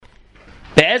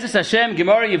Be'ezus Hashem,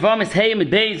 Gemara Yevamos Hey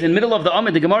Mid Beis, in the middle of the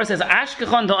Amid, the Gemara says,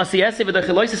 Ashkechon do asiyese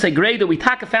v'doicheloises agreda. We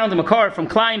taka found a makar from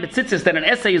Klein Betzitzis that an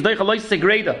essay is doicheloises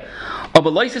agreda. Or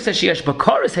beloises sheyesh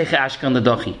bakaris heiche ashkechon the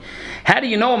dochi. How do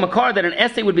you know a makar that an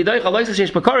essay would be doicheloises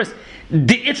sheyesh bakaris?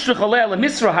 The itzrich aleh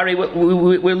misra hari.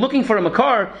 We're looking for a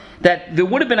makar that there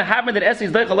would have been a haber that essay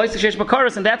is doicheloises sheyesh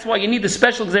bakaris, and that's why you need the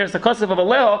special zeres hakosef of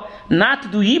aleho not to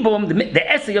do yibum,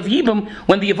 the essay of yibum,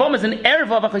 when the Yevamos is an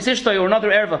erva of a chesishtoy or another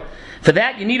erva. For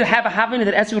that, you need to have a having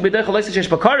that essay would be doicheloises sheyesh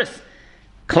bakaris.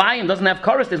 Klayim doesn't have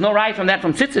chorus. There's no right from that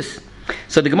from tzitzis.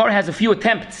 So the Gemara has a few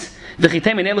attempts. The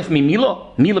chitem in elef mi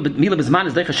mila bezman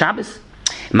is doicha Shabbos.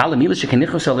 Mala mila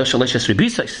shekenichos al shalosh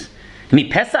ribisos. Mi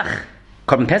Pesach.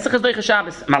 Korban Pesach is doicha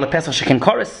Shabbos. Mala Pesach sheken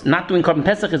chorus. Not doing Korban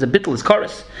Pesach is a bittul is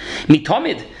chorus. Mi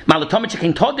Tomid. Mala Tomid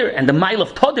sheken toder, and the mile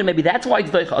of toder, maybe that's why it's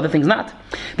doicha. Other things not.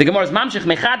 The Gemara is mamshich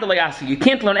mechad layasi. You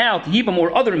can't learn out yibam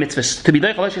or other mitzvahs to be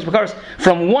doicha loishes b'karos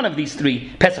from one of these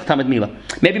three Pesach Tamid Mila.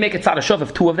 Maybe make a tzad shov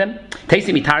of two of them.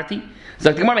 Teisi mitarti.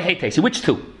 So the Gemara hey teisi. Which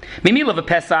two? Mi Mila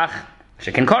v'Pesach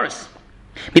sheken chorus.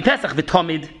 Mi Pesach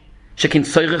v'Tomid sheken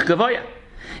soyrich gavoya.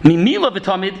 Mi Mila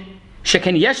v'Tomid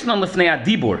sheken yeshnon lefnei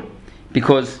adibur.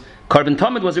 Because Korban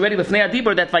Tomid was already lefnei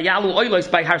adibur that vayalu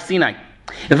oilos by Har Sinai.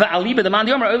 Va'aliba the man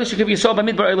yomer oilos shekav yisol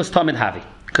b'midbar oilos Tomid havi.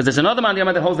 Because there's another man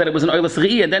yomer that holds that it was an oilos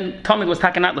re'i, and then Tomid was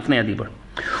taken out lefnei adibur.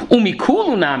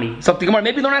 Umikulu nami. So the Gemara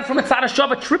maybe learn out from a tzad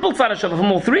shava, triple tzad shava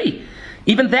from all three.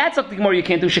 Even that's up the Gemara you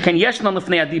can't do. Sheken yeshnon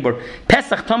lefnei adibur.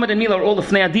 Pesach, Tomid, and Mila are all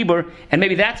lefnei adibur, and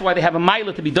maybe that's why they have a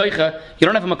mila to be doicha. You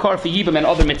don't have a makar for yibam and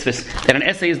other mitzvahs. That an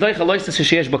essay is doicha loisas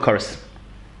sheyesh bakaris.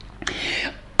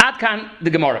 Adkan the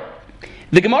Gemara.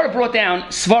 The Gemara brought down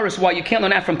svarus why you can't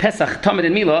learn out from Pesach, Tomid,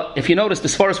 and Mila. If you notice, the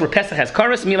svarus where Pesach has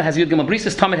karas, Mila has yud gimel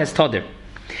brisis, Tomid has toder.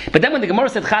 But then when the Gemara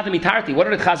said chadam itarti, what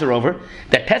did it chazer over?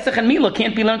 That Pesach and Mila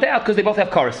can't be learned out because they both have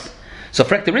karas. So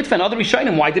frek the Ritva and other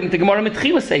Rishonim, why didn't the Gemara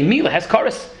mitchila say Mila has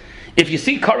karas? If you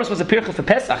see karas was a pircha for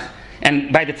Pesach,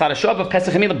 and by the tzad shov of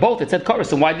Pesach and Mila both it said karas,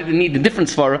 so why did it need the different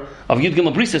svara of yud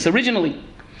gimel brisis originally?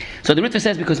 So the Ritva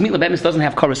says because Mila bemis doesn't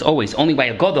have karas always, only by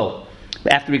a gadol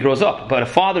after he grows up. But a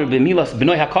father b'milas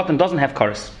b'noi hakotan doesn't have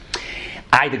karas.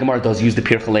 The Gemara does use the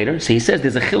pircha later. So he says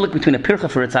there's a chiluk between a pircha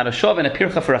for a tzad shov and a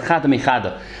pircha for a chadam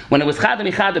ichada. When it was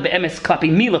chadam ichada be'emes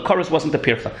klapi Mila, karas wasn't the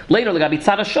pircha. Later, l'gabi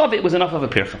tzad shov, it was enough of a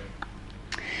pircha.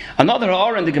 Another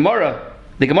Aharon in the Gemara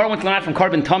went to learn out from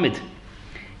Korban Tomid.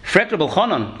 Frek Reb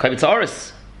Elchanan, Kavitz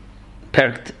Aris,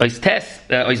 Perkt Ois Tes,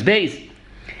 Ois Beis.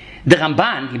 The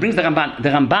Ramban, he brings the Ramban. The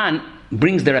Ramban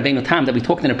brings the Rabbeinu Tam that we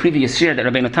talked in a previous year that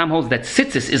Rabbeinu Tam holds that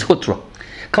tzitzis is hutra.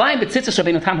 Klein but tzitzis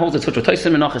Rabbeinu Tam holds it's hutra.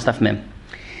 Toisim menachas taf mem.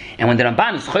 And when the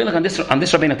Ramban is choylech on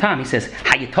this Rabbeinu Tam, he says,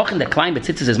 "How you talking that klein but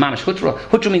tzitzis is mamash hutra?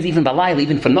 Hutra means even balayla,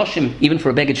 even for noshim, even for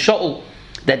a beged shaul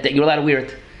that you're allowed to wear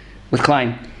it with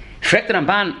klein." Shrek the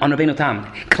Ramban on Rabbeinu Tam.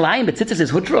 Klein but tzitzis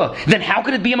is hutra. Then how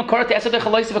could it be a makar to esed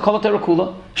echaloisiv a kol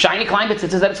kula? Shiny klein but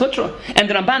tzitzis that it's hutra. And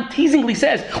the Ramban teasingly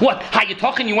says, "What? How you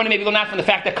talking? You want to maybe learn out from the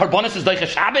fact that karbonis is doicha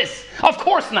Shabbos? Of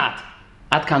course not."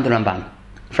 Adkan the Ramban.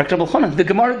 Frek Reb Elchanan. The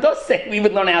Gemara does say we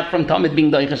would learn out from Tomid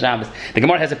being doicha Shabbos. The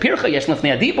Gemara has a pircha yesh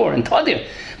lefnei adibor and tadir.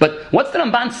 But what's the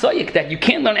Ramban soyik that you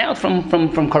can't learn out from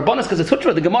karbonis because it's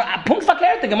hutra? The Gemara punkt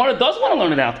fakert. The Gemara does want to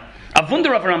learn it out. A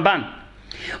wunder of a Ramban.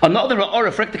 Another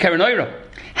Ra'ora frek the Karanoira.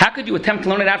 How could you attempt to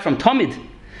learn it out from Tomid?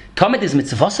 Tomid is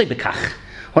mitzvasei bekach.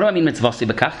 What do I mean mitzvasei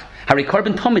bekach? Hari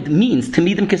Korban Tomid means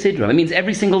tamidim kesidra. It means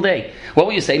every single day. What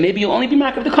will you say? Maybe you'll only be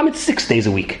makar the Tomid 6 days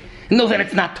a week. No, then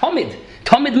it's not Tomid.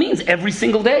 Tomid means every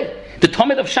single day. The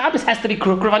Tomid of Shabbos has to be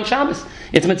Kruvan Shabbos.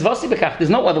 It's mitzvasei bekach. There's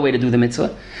no other way to do the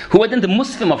mitzvah. Who are then the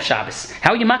Muslim of Shabbos?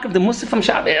 How are you makar the Muslim from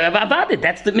Shabbos?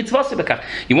 That's the mitzvasei bekach.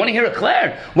 You want to hear a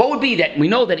clear? What would be that? We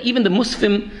know that even the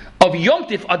Muslim of Yom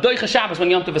Tif are doicha Shabbos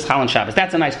when Yom Tif is Chal on Shabbos.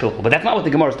 That's a nice pilpul. But that's not what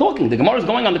the Gemara is talking. The Gemara is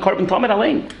going on the Korban Tomid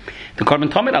Alein. The Korban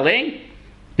Tomid Alein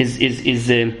is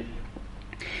mitzvasei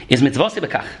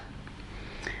bekach.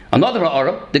 Another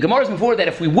Ha'ara, the Gemara is before that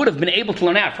if we would have been able to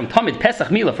learn out from Tomid,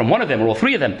 Pesach, Mila, from one of them or all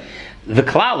three of them, the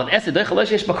klal of Esed doicha lo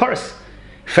sheyesh bakaris,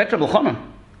 Frek Reb Elchanan.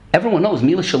 Everyone knows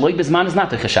Mila shaloi bezman is not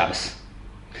doicha Shabbos.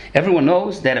 Everyone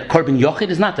knows that a Korban Yochid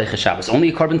is not doicha Shabbos. Only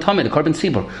a Korban Tomid, a Korban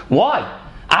Tzibur. Why?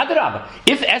 Adarabah.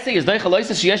 If essay is doicha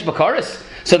loisas sheyesh bakaris,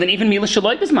 so then even Mila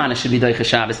shaloi bezman should be doicha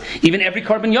Shabbos. Even every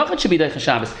Korban Yochid should be doicha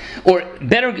Shabbos. Or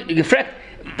better, Frek,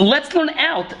 let's learn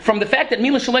out from the fact that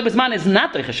Mila Shalei Bezman is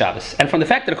not doicha Shabbos, and from the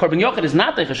fact that a Korban Yochid is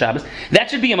not doicha Shabbos,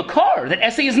 that should be a makar, that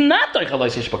essay is not doicha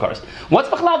loisas bakaris. What's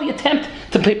b'chalal the attempt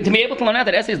to be able to learn out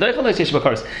that essay is doicha loisas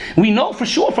bakaris? We know for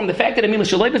sure from the fact that a Mila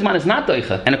Shalei Bezman is not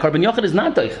doicha, and a Korban Yochid is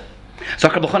not doicha. So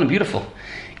Reb Elchanan, beautiful.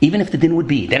 Even if the din would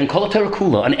be that in Kol Torah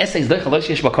Kula, an essay is doicha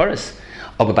loisas bakaris,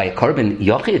 but by a Korban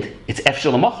Yochid, it's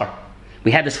efshel l'machar.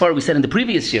 We had this far we said in the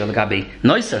previous year, the Gabi,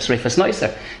 Noiser, Sreifas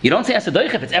Noiser. You don't say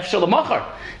Asadoich if it's Efshel Machar.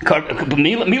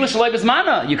 Mila Shalai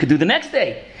Bezmana, you could do the next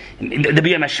day. The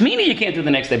B'yam Hashmini you can't do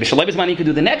the next day. B'Shalai Bezmana you could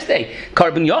do the next day.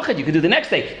 Carbon Yochid you could do the next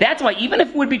day. That's why even if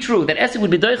it would be true that Esed would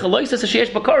be Doicha Loisas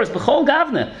Hashesh Bakaras B'chol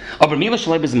Gavna, aber Mila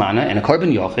Shalai Bezmana and a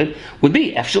Carbon Yochid would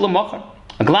be Efshel Machar.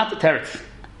 A Glat Teretz.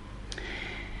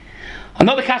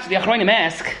 Another question the Aharonim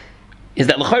ask is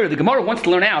that L'chayra, the Gemara wants to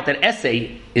learn out that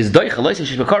essay is Doicha Loisas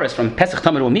Hashesh Bakaras from Pesach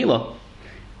Tamid or Mila.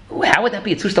 How would that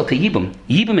be a tustal to Yibam?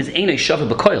 Yibam is Einay Shava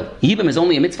B'Koil. Yibam is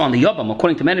only a mitzvah on the Yavam.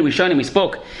 According to many Rishonim, we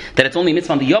spoke that it's only a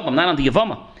mitzvah on the Yavam, not on the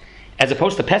Yevama. As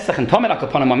opposed to Pesach and Tamid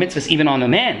Akapanim are mitzvahs even on a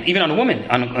man, even on a woman,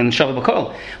 on Shava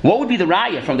B'Koil. What would be the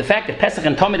raya from the fact that Pesach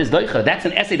and Tamid is Doicha? That's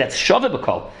an essay that's Shava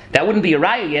B'Koil. That wouldn't be a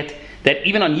raya yet, that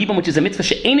even on Yibam, which is a mitzvah,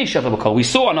 Einay Shava B'Koil. We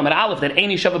saw on Amar Aleph that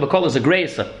Einay Shava B'Koil is a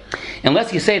greysa.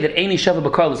 Unless you say that Einay Shava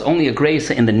B'Koil is only a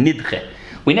greysa in the Nidche.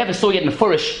 We never saw yet in the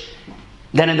Furish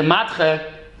that in the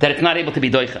Matche that it's not able to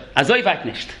be doicha. Azoi vak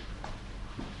nicht.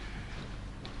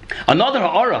 Another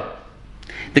ha'ara.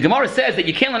 The Gemara says that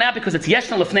you can't learn out because it's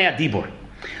yeshna lefnei adibur.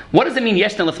 What does it mean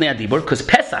yeshna lefnei adibur? Because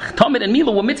Pesach, Tamid, and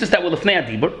Mila were mitzvahs that were lefnei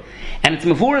adibur, and it's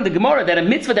mavur in the Gemara that a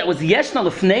mitzvah that was yeshna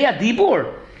lefnei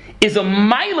adibur is a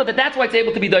mila that's why it's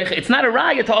able to be doicha. It's not a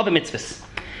raya to other mitzvahs.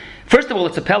 First of all,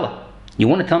 it's a pella. You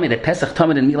want to tell me that Pesach,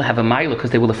 Tamid, and Mila have a mila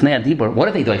because they were lefnei adibur? What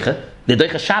are they doicha? They're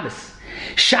doicha Shabbos.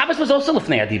 Shabbos was also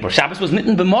Lefnei Adibur. Shabbos was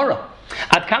nitten b'mora.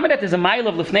 At Kamadet is a mile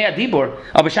of Lefnei Adibur,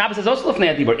 but Shabbos is also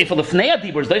Lefnei Adibur. If a Lefnei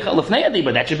Adibur is Deicha Lefnei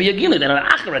Adibur, that should be a Gila. Then an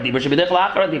Achar Adibur should be Deicha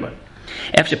Achar Adibur.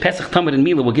 After Pesach, Tamid, and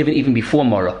Mila were given even before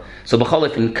Mora. So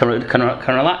B'cholif,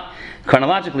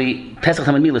 chronologically, Pesach,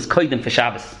 Tamid, and Mila is Koidim for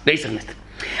Shabbos. Basically.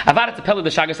 Avarat the Pella, the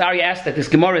Shagasari asked that this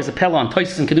Gemara is a Pella on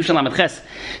Toisus and Kedushin Lamed Ches.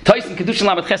 Toisus and Kedushin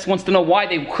Lamed Ches wants to know why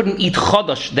they couldn't eat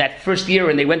Chodosh that first year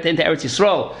and they went into Eretz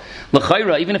Yisrael.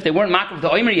 L'chayra, even if they weren't Makar of the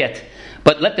Omer yet,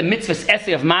 but let the mitzvah's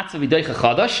essay of Matzah be Doicha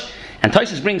Chodosh. And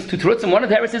Toisus brings two Terutzim. One of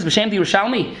the heresies, B'Shem di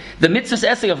Yerushalmi, the mitzvah's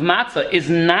essay of Matzah is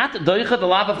not Doicha, the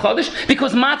lav of Chodosh,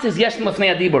 because Matzah is Yeshn Lefnei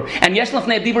Adibur. And Yeshn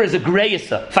Lefnei Adibur is a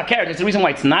greyisa. Fakir, that's the reason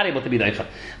why it's not able to be Doicha.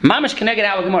 Mamash Keneged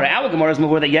our Gemara. Our Gemara is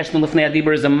more that Yeshn Lefnei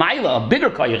Adibur is a Maila, a bigger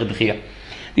Koyach D'chiyah.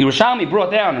 The Yerushalmi brought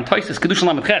down in Toisus Kedushin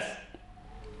Lamed Ches.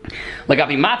 Like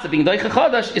Avi Matzah being Doicha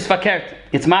Chodosh is Fakir.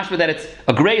 It's mashma that it's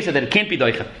a greyisa, that it can't be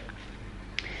Doicha.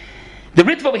 The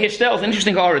Ritva over here tells an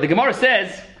interesting aura. The Gemara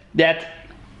says that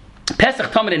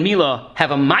Pesach, Tamid, and Mila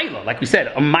have a Mila, like we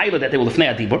said, a Mila that they will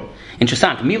Lefnei Adibur.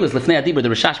 Interesting. Mila is Lefnei Adibur. The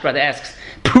Rishash brother asks,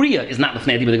 Priya is not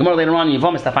Lefnei Adibur. The Gemara later on in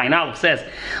Yevamos Tafayin Aleph says,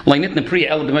 Lainitna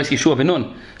Priya El B'Mos Yeshua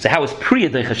Benun. So how is Priya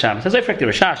Deicha Shabbos? Says I frek the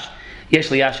Rishash, Yesh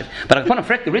Liyashiv. But I want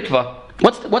to frek the Ritva.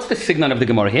 What's the signal of the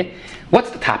Gemara here?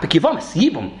 What's the topic? Yevamos,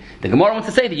 Yibum. The Gemara wants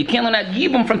to say that you can't learn out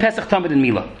Yibum from Pesach, Tamid, and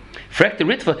Mila. Frek the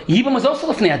Ritva. Yibum was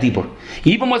also Lefnei Adibur.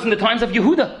 Yibum was in the times of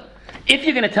Yehuda. If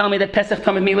you're going to tell me that Pesach,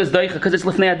 Tamid, Mila is Doicha because it's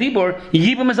Lefnei Adibur,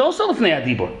 Yibum is also Lefnei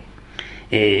Adibur.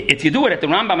 It's you do it at the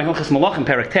Rambam in Hilchas Malachim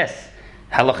Perek Tes.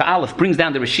 Halacha Aleph brings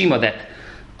down the Rishima that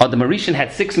the Marishan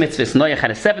had 6 mitzvahs, Noach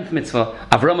had a 7th mitzvah,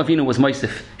 Avram Avinu was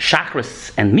Moisef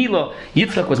Shachris and Mila,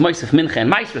 Yitzchak was Moisef Mincha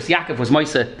and Maisrus, Yaakov was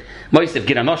Moisef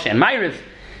Giranosha and Ma'ariv,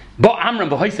 Bo Amram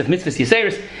B'Hoisef Mitzvahs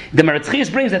Yiseiris. The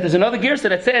Meretz brings that there's another gersa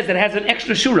that says that it has an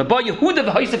extra shura. Bo Yehuda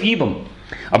B'Hoisef Yibam.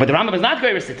 But the Rambam is not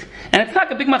gersit. And it's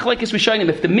not a big machlekes Rishonim.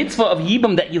 If the mitzvah of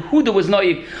Yibam that Yehuda was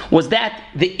noyig, was that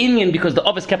the Inyan because the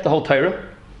Ovis kept the whole Torah?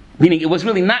 Meaning it was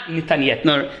really not Nitan yet,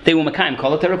 nor they were Makayim,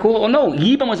 call it Torah cool, or no,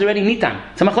 Yibam was already Nitan.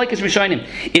 It's a machlekes Rishonim.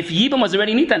 If Yibam was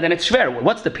already Nitan, then it's shver.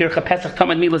 What's the Pircha Pesach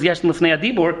Tamad Milas Yeshn Lefnei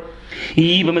Adibur?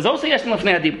 Yibam is also Yeshn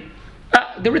Lefnei Adibur.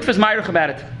 The Ritva is Ma'arich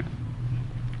about it.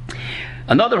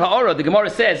 Another ha'ara, the Gemara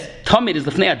says, Tamid is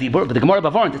Lefnei Adibur, but the Gemara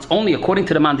Bavarant, it's only according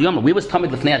to the Man Diyamah. Where was Tamid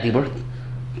Lefnei Adibur?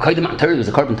 Kaidem Mount Torah was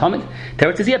a carbon Tamid.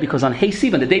 Teretz is because on Hey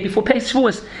Sivan, the day before Pesach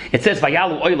Shavuos, it says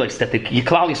Vayalu Oilos, that the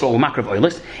Yiklal Yisrael were Makrav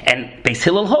Oilos, and Beis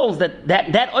Hillel holds that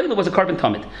Oilah was a carbon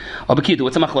Tamid. Abakidu,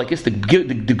 what's a machlekes? The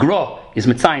Gra is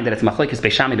mitzayin that it's machlekes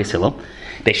Beis Shammai Beis Hillel.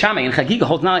 Beis Shammai in Chagiga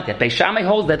holds not like that. Beis Shammai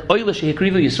holds that Oilah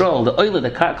Shehikrivu Yisrael, the Oilah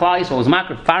that Klal Yisrael was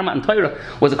Makrav Farma and Torah,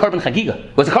 was a carbon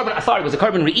Chagiga. Was a carbon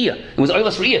Re'iyah. It was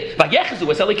Oilas Re'iyah. Vayechezu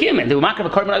was Elikim, and they were Makrav a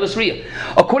carbon Oilas Re'iyah.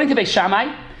 According to Beis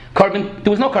Shammai, there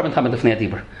was no carbon Tamid Lefnei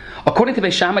Adibur. According to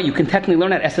Beis Shammai, you can technically learn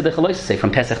that Esed Echalois say from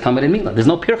Pesach, Tamid, and Mila. There's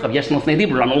no Pircha of Yeshn Lefnei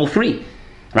Adibur on all three.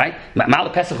 Right? Mal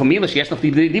Pesach or Mila, Yeshn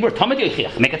Lefnei Adibur, Tamid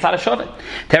Yochiach, make a tzad Shavet.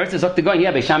 Teretz is going,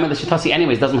 yeah, Beis Shammai, the Shitasi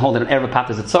anyways, doesn't hold that an Erev Pat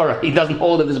is a Tzorah. He doesn't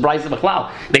hold that this Bryce of Bechlal.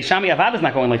 Beis Shammai Avad is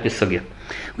not going like this Sugya.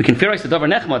 We can fear the Dover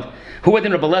Nechmad. Who had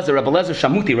in Rebbe Lezer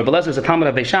Shamuti? Rebbe Lezer is a Talmud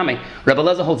of Beis Shammai. Rebbe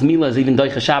Lezer holds Mila as even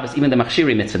Doicha Shabbos, even the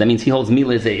Machshiri mitzvah. That means he holds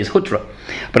Mila is Hutra.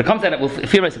 But it comes out that we'll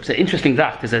fear it's an interesting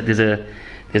zach. There's a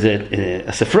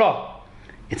Sefra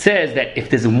it says that if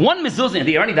there's one mezuzah in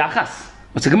the Irani Dachas,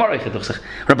 what's the Gemara?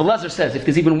 Rabbi Lezer says if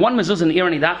there's even one mezuzah in the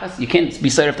Irani Dachas, you can't be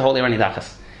sayur of the whole Irani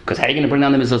Dachas. Because how are you going to bring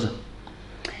down the mezuzah?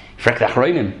 What do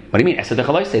you mean?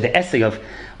 The essay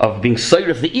of being sayur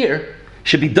of the ear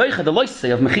should be doicha the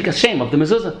loisei of mechikas shem of the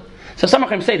mezuzah. So some of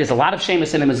them say there's a lot of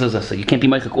shemus in the mezuzah, so you can't be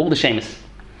meichik all the shemus.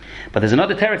 But there's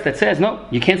another teretz that says no,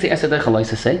 you can't say esed doicha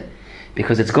loisei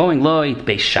because it's going loy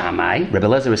Beis Shammai. Rebbe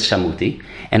Lezer is shamuti,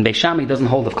 and Beis Shammai doesn't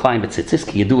hold of klein betzitzis.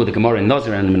 Ki yadu with the Gemara in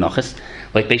Nazir and Menachos.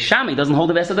 Like Beis Shammai doesn't hold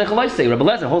of esed doicha loisei. Rebbe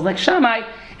Lezer holds like Shammai.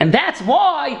 And that's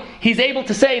why he's able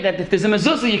to say that if there's a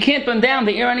mezuzah, you can't burn down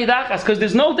the irani dachas because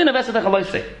there's no din of esed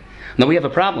chaloisei. Now we have a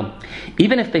problem.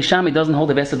 Even if Beis Shammai doesn't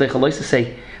hold of esed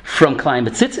chaloisei from Klein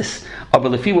Betzitzis, or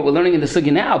Belefi, what we're learning in the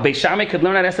sugya now, Beis Shammai could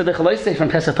learn that esed chaloisei from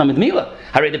Pesach Tamid Mila.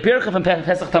 Harei the pircha from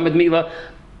Pesach Tamid Mila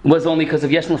was only because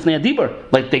of Yeshin Lefnei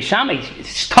Adibur. Like Beis Shammai,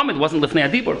 Tamid wasn't Lefnei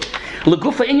Adibur.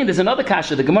 Legufa Inyan, there's another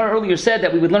kasha. The Gemara earlier said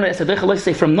that we would learn Esed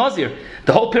Chaloisei from Nazir.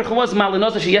 The whole pircha was Mal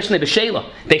Nazir Sheyeshnei B'Sheila.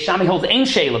 Beis Shammai holds Ein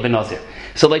Sheila B'Nazir.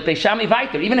 So like Beis Shammai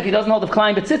Viter, even if he doesn't hold of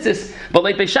Klein Betzitzis, but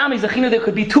like Beis Shammai Zechina, there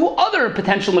could be two other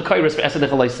potential Mekairos for Esed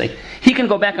Chaloisei. He can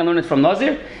go back and learn it from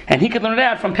Nazir, and he can learn it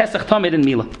out from Pesach Tamid and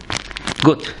Mila.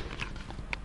 Good.